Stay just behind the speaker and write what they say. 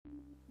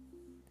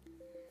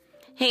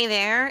Hey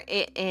there,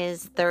 it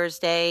is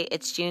Thursday,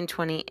 it's June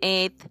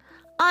 28th.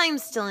 I'm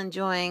still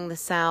enjoying the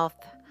South.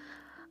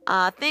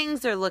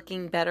 Things are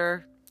looking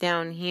better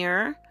down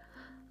here.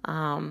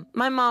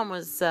 My mom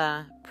was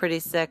pretty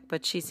sick,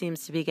 but she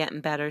seems to be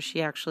getting better.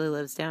 She actually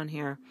lives down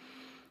here.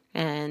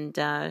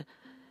 And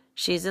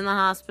she's in the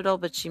hospital,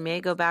 but she may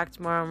go back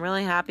tomorrow. I'm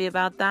really happy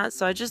about that,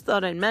 so I just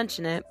thought I'd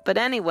mention it. But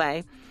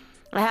anyway,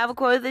 I have a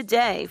quote of the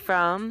day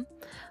from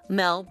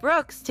Mel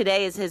Brooks.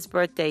 Today is his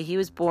birthday. He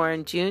was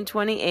born June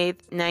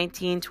 28th,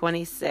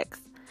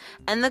 1926.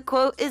 And the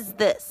quote is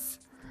this: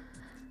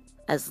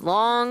 "As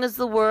long as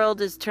the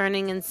world is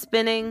turning and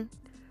spinning,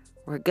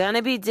 we're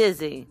gonna be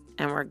dizzy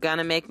and we're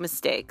gonna make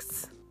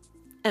mistakes."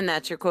 And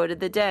that's your quote of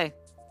the day.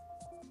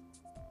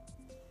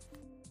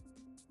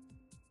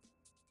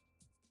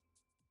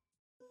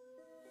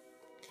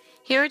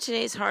 Here are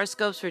today's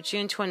horoscopes for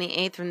June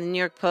 28th from the New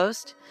York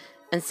Post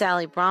and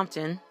Sally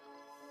Brompton.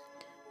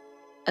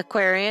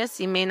 Aquarius,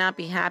 you may not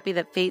be happy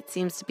that fate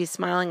seems to be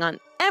smiling on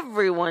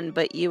everyone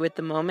but you at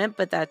the moment,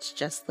 but that's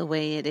just the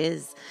way it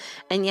is.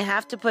 And you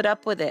have to put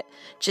up with it.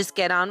 Just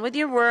get on with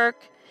your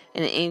work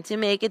and aim to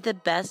make it the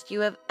best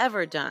you have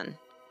ever done.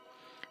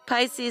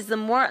 Pisces, the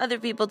more other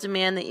people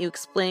demand that you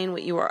explain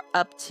what you are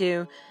up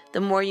to,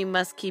 the more you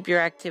must keep your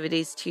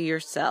activities to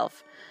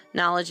yourself.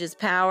 Knowledge is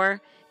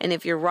power, and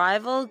if your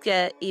rival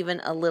get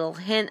even a little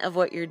hint of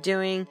what you're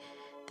doing,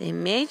 they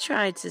may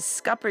try to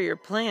scupper your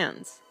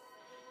plans.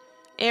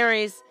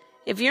 Aries,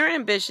 if your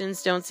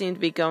ambitions don't seem to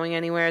be going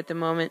anywhere at the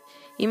moment,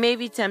 you may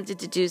be tempted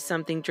to do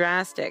something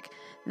drastic.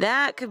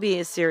 That could be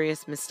a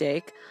serious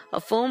mistake. A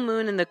full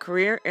moon in the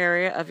career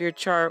area of your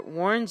chart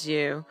warns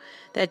you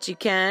that you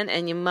can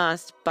and you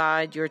must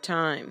bide your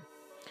time.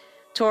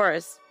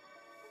 Taurus,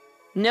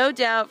 no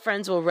doubt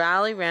friends will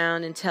rally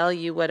round and tell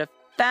you what a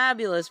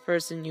fabulous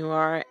person you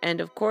are, and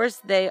of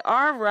course they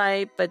are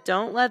right, but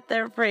don't let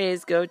their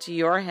praise go to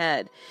your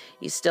head.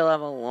 You still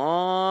have a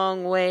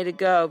long way to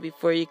go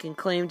before you can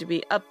claim to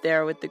be up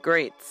there with the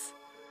greats.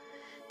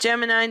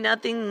 Gemini,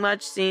 nothing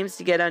much seems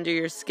to get under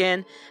your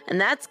skin, and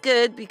that's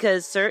good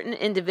because certain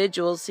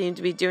individuals seem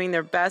to be doing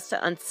their best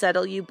to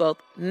unsettle you both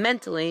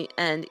mentally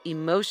and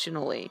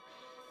emotionally.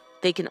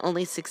 They can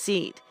only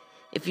succeed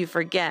if you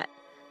forget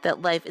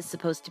that life is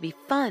supposed to be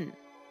fun.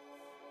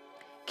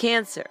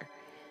 Cancer,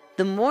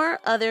 the more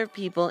other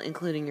people,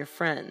 including your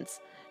friends,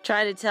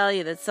 try to tell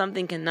you that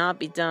something cannot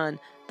be done,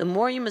 the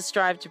more you must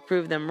strive to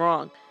prove them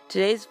wrong.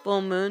 Today's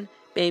full moon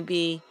may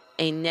be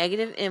a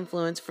negative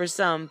influence for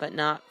some, but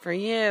not for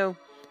you.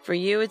 For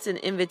you, it's an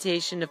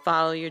invitation to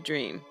follow your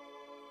dream.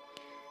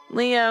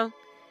 Leo,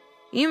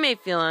 you may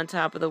feel on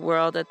top of the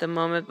world at the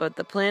moment, but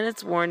the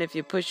planets warn if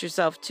you push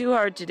yourself too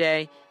hard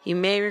today, you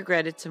may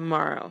regret it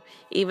tomorrow.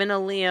 Even a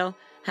Leo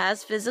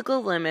has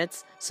physical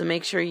limits, so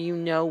make sure you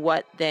know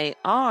what they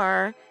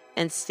are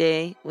and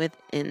stay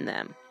within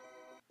them.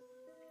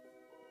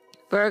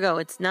 Virgo,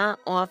 it's not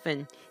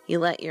often you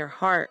let your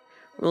heart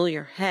rule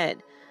your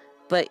head,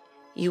 but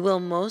you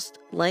will most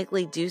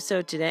likely do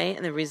so today,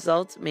 and the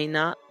results may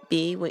not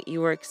be what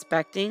you were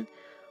expecting.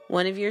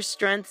 One of your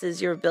strengths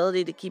is your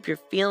ability to keep your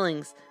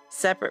feelings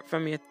separate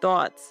from your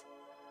thoughts.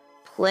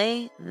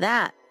 Play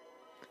that.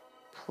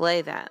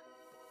 Play that.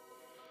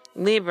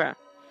 Libra,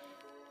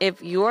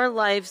 if your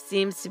life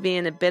seems to be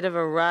in a bit of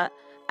a rut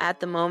at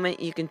the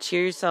moment, you can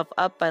cheer yourself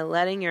up by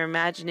letting your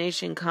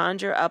imagination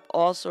conjure up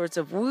all sorts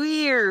of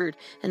weird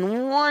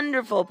and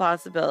wonderful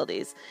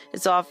possibilities.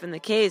 It's often the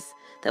case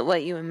that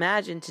what you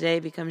imagine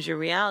today becomes your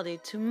reality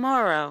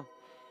tomorrow.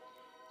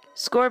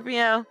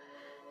 Scorpio,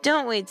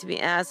 don't wait to be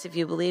asked if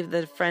you believe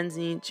that friends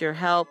need your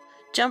help.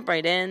 Jump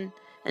right in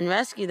and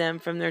rescue them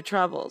from their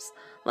troubles.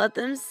 Let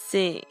them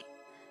see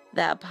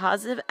that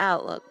positive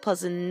outlook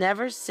plus a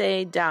never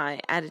say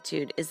die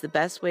attitude is the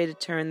best way to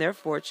turn their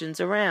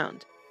fortunes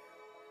around.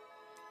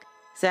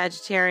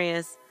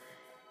 Sagittarius,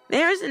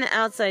 there is an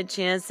outside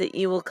chance that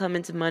you will come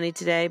into money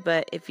today,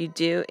 but if you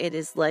do, it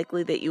is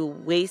likely that you will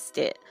waste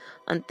it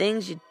on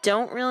things you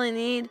don't really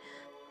need.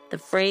 The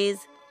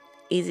phrase,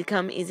 easy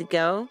come, easy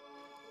go,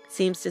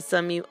 seems to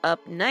sum you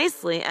up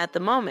nicely at the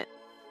moment.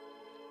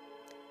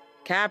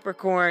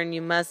 Capricorn,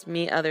 you must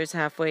meet others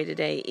halfway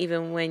today,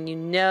 even when you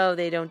know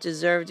they don't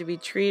deserve to be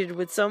treated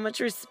with so much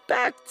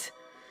respect.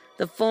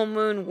 The full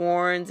moon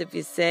warns if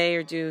you say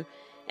or do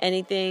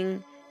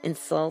anything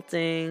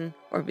insulting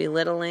or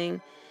belittling,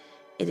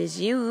 it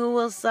is you who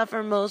will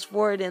suffer most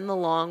for it in the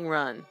long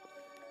run.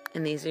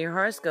 And these are your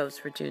horoscopes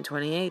for June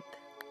 28th.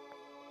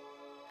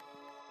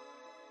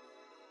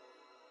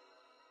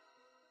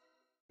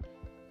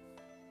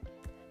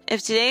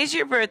 If today is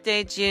your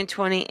birthday, June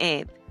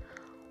 28th,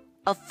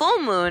 a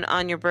full moon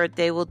on your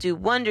birthday will do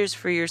wonders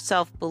for your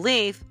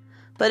self-belief,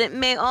 but it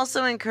may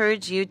also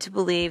encourage you to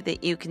believe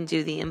that you can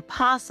do the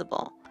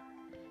impossible.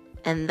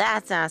 And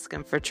that's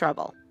asking for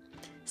trouble.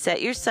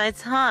 Set your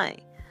sights high,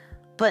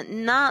 but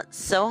not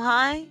so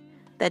high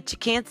that you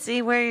can't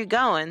see where you're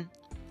going.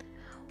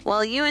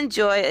 While you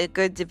enjoy a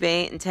good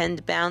debate and tend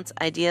to bounce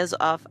ideas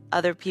off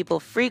other people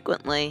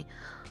frequently,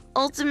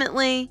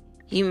 ultimately,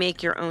 you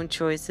make your own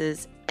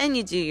choices and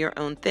you do your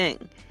own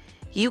thing.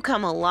 you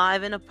come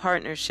alive in a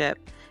partnership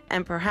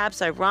and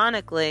perhaps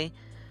ironically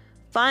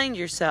find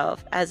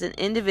yourself as an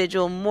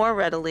individual more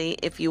readily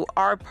if you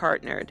are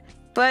partnered,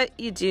 but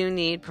you do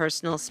need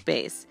personal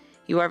space.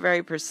 You are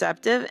very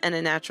perceptive and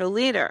a natural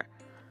leader.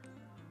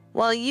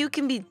 While you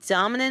can be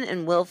dominant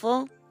and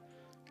willful,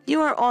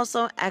 you are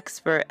also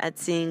expert at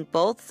seeing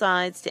both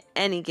sides to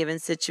any given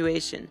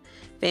situation.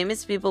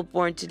 Famous people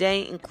born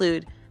today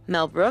include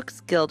Mel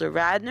Brooks, Gilda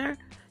Radner,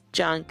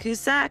 John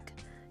Cusack,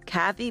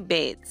 Kathy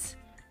Bates.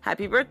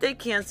 Happy birthday,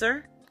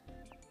 Cancer!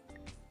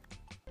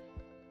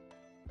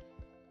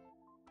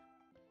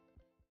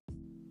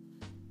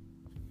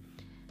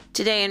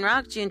 Today in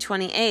rock, June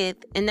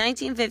 28th, in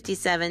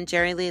 1957,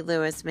 Jerry Lee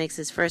Lewis makes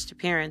his first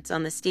appearance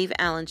on The Steve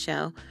Allen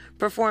Show,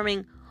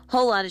 performing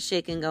Whole Lotta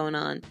Shakin' Going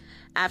On.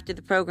 After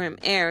the program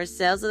airs,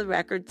 sales of the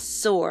record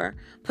soar,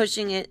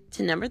 pushing it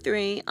to number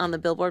 3 on the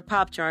Billboard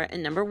Pop Chart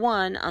and number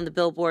 1 on the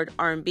Billboard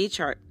R&B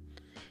Chart.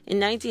 In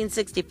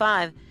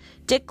 1965,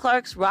 Dick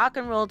Clark's rock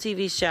and roll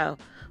TV show,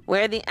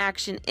 Where the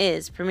Action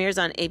Is, premieres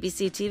on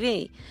ABC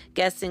TV.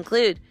 Guests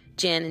include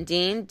Jan and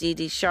Dean, Dee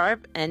Dee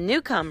Sharp, and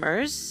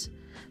newcomers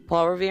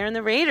Paul Revere and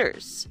the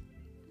Raiders.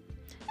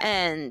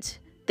 And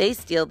they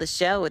steal the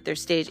show with their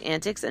stage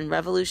antics and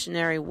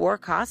Revolutionary War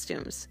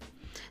costumes.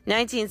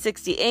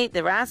 1968,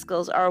 the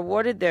Rascals are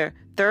awarded their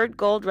third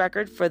gold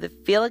record for the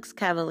Felix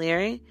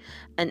Cavaliere,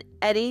 an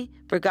Eddie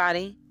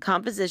Brigati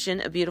composition,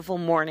 A Beautiful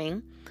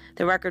Morning.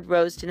 The record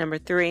rose to number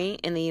 3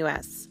 in the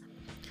U.S.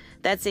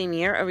 That same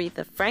year,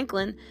 Aretha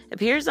Franklin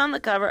appears on the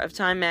cover of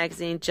Time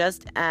magazine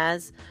just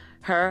as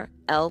her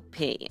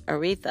LP,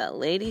 Aretha,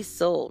 Lady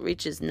Soul,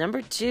 reaches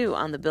number 2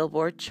 on the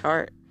Billboard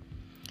chart.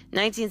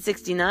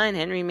 1969,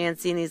 Henry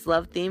Mancini's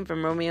love theme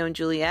from Romeo and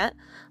Juliet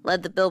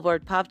led the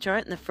Billboard Pop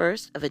Chart in the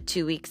first of a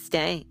 2-week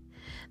stay.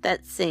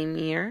 That same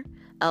year,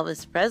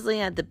 Elvis Presley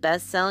had the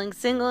best-selling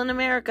single in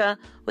America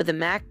with a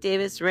Mac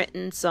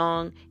Davis-written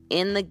song,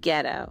 In the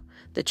Ghetto.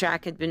 The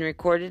track had been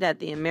recorded at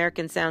the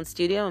American Sound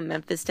Studio in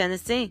Memphis,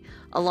 Tennessee,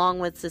 along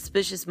with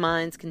Suspicious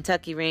Minds,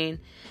 Kentucky Rain,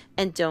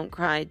 and Don't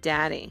Cry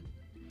Daddy.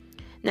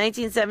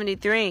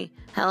 1973,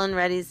 Helen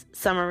Reddy's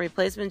summer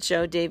replacement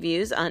show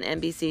debuts on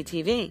NBC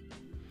TV.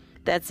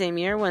 That same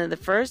year, one of the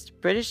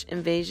first British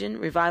Invasion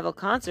revival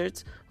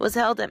concerts was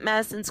held at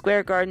Madison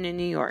Square Garden in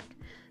New York.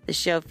 The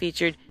show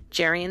featured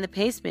Jerry and the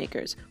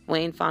Pacemakers,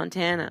 Wayne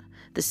Fontana,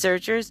 The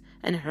Searchers,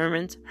 and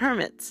Herman's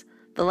Hermits.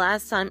 The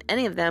last time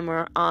any of them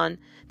were on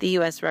the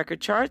U.S.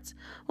 record charts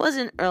was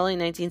in early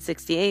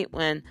 1968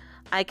 when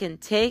I Can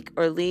Take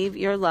or Leave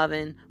Your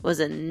Lovin' was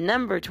a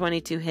number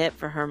 22 hit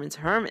for Herman's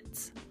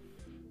Hermits.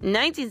 In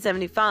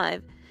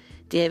 1975,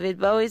 David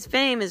Bowie's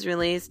Fame is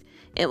released.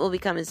 It will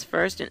become his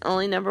first and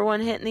only number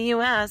 1 hit in the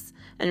U.S.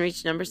 and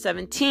reach number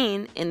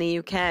 17 in the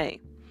UK.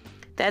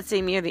 That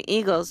same year, the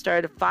Eagles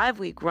started a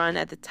 5-week run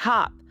at the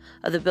top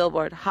of the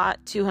Billboard Hot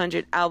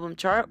 200 album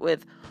chart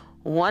with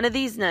One of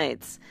These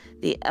Nights.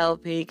 The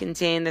LP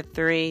contained the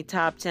 3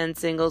 top 10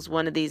 singles,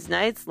 One of These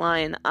Nights,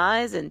 Lion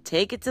Eyes, and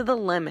Take It to the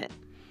Limit.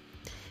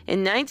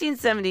 In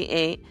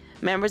 1978,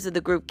 members of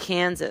the group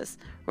Kansas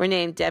were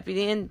named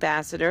Deputy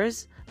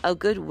Ambassadors of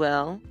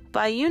Goodwill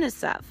by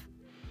UNICEF.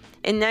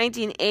 In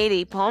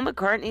 1980, Paul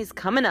McCartney's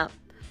Coming Up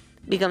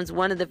becomes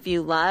one of the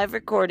few live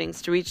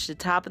recordings to reach the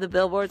top of the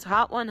Billboard's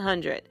Hot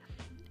 100.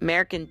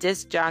 American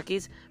disc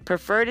jockeys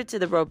preferred it to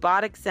the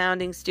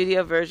robotic-sounding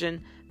studio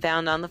version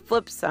found on the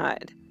flip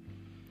side.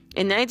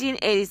 In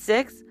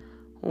 1986,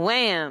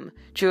 Wham!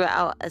 Drew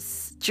a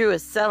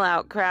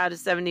sellout crowd of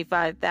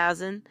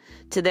 75,000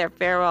 to their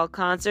farewell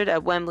concert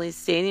at Wembley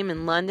Stadium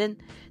in London.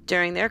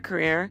 During their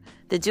career,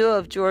 the duo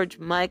of George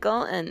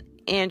Michael and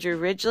Andrew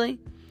Ridgeley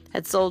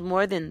had sold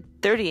more than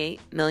 38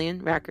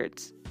 million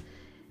records.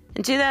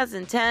 In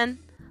 2010,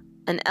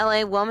 an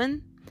LA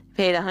woman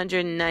paid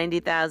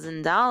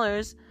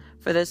 $190,000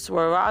 for the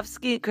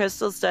Swarovski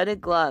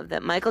crystal-studded glove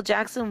that Michael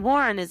Jackson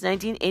wore on his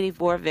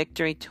 1984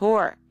 Victory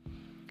Tour.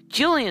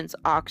 Julian's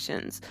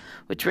Auctions,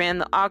 which ran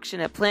the auction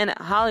at Planet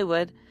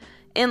Hollywood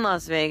in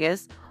Las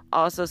Vegas,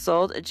 also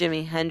sold a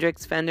Jimi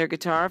Hendrix Fender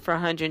guitar for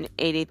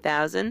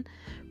 $180,000,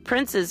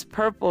 Prince's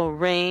Purple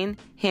Rain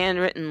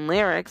handwritten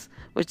lyrics,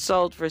 which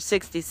sold for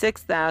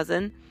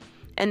 $66,000,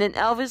 and an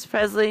Elvis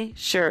Presley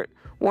shirt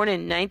worn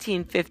in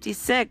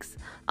 1956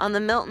 on the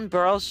Milton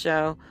Berle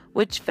Show,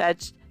 which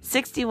fetched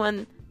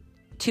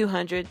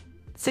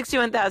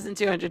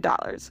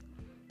 $61,200.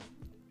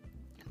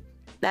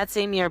 That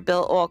same year,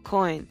 Bill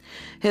Aucoin,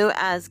 who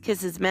as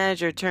Kiss's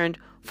manager turned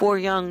 4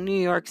 young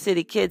New York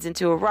City kids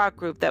into a rock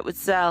group that would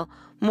sell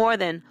more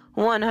than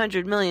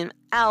 100 million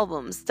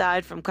albums,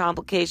 died from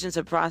complications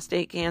of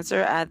prostate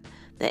cancer at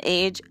the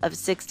age of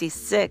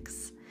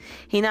 66.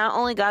 He not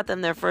only got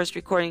them their first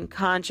recording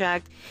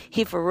contract,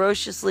 he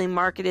ferociously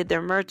marketed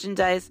their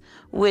merchandise,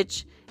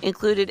 which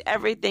included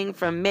everything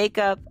from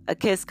makeup, a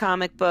Kiss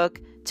comic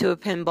book, to a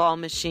pinball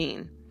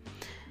machine.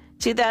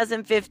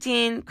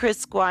 2015, Chris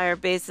Squire,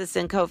 bassist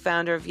and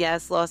co-founder of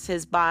Yes, lost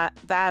his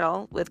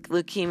battle with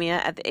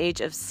leukemia at the age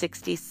of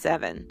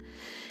 67.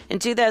 In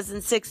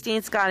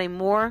 2016, Scotty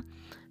Moore,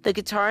 The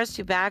guitarist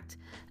who backed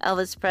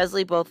Elvis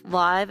Presley both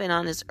live and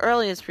on his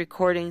earliest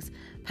recordings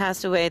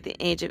passed away at the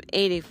age of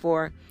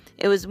 84.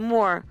 It was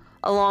Moore,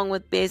 along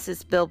with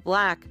bassist Bill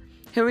Black,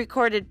 who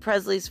recorded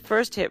Presley's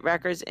first hit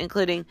records,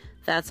 including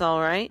That's All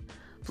Right,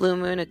 Blue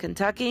Moon of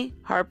Kentucky,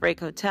 Heartbreak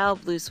Hotel,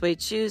 Blue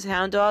Suede Shoes,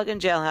 Hound Dog, and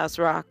Jailhouse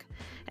Rock.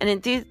 And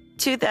in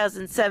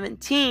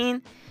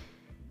 2017,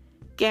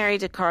 Gary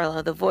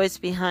DiCarlo, the voice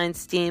behind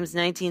Steam's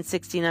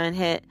 1969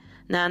 hit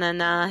Na Na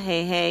Na,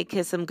 Hey Hey,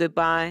 Kiss 'Em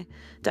Goodbye,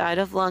 died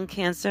of lung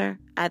cancer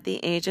at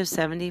the age of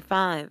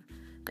 75.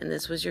 And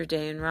this was your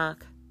day in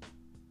rock.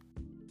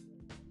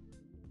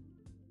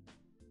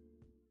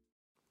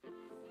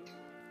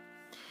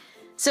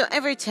 So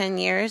every 10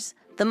 years,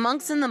 the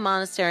monks in the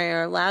monastery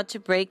are allowed to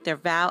break their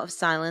vow of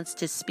silence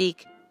to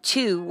speak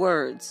 2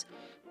 words.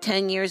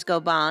 10 years go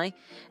by,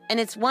 and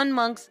it's one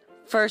monk's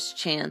first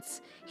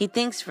chance. He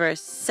thinks for a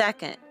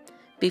second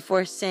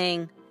before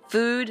saying,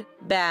 food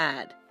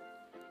bad.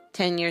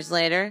 10 years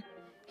later,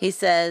 he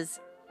says,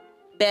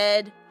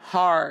 bed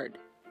hard.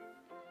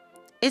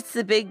 It's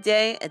the big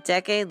day a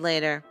decade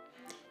later.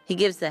 He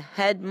gives the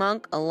head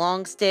monk a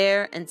long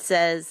stare and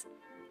says,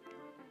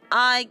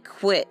 I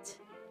quit.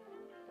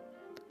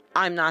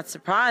 I'm not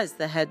surprised,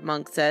 the head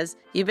monk says.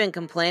 You've been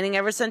complaining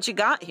ever since you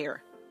got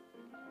here.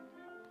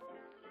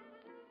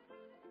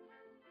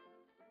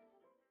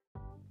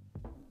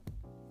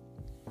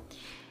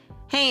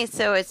 Hey,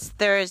 so it's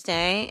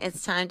Thursday.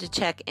 It's time to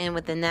check in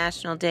with the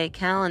National Day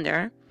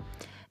calendar.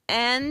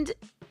 And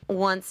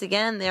once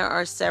again, there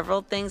are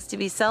several things to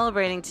be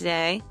celebrating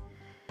today.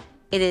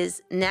 It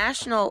is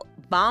National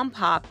Bomb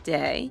Pop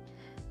Day,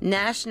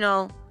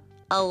 National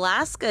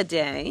Alaska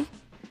Day,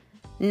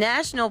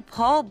 National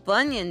Paul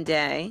Bunyan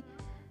Day,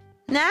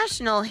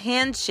 National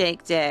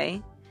Handshake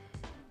Day,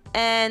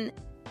 and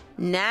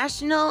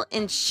National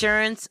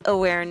Insurance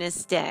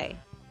Awareness Day.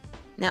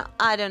 Now,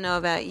 I don't know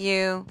about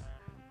you,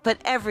 but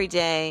every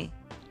day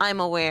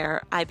I'm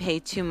aware I pay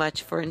too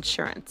much for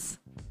insurance.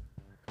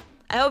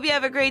 I hope you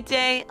have a great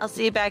day. I'll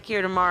see you back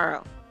here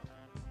tomorrow.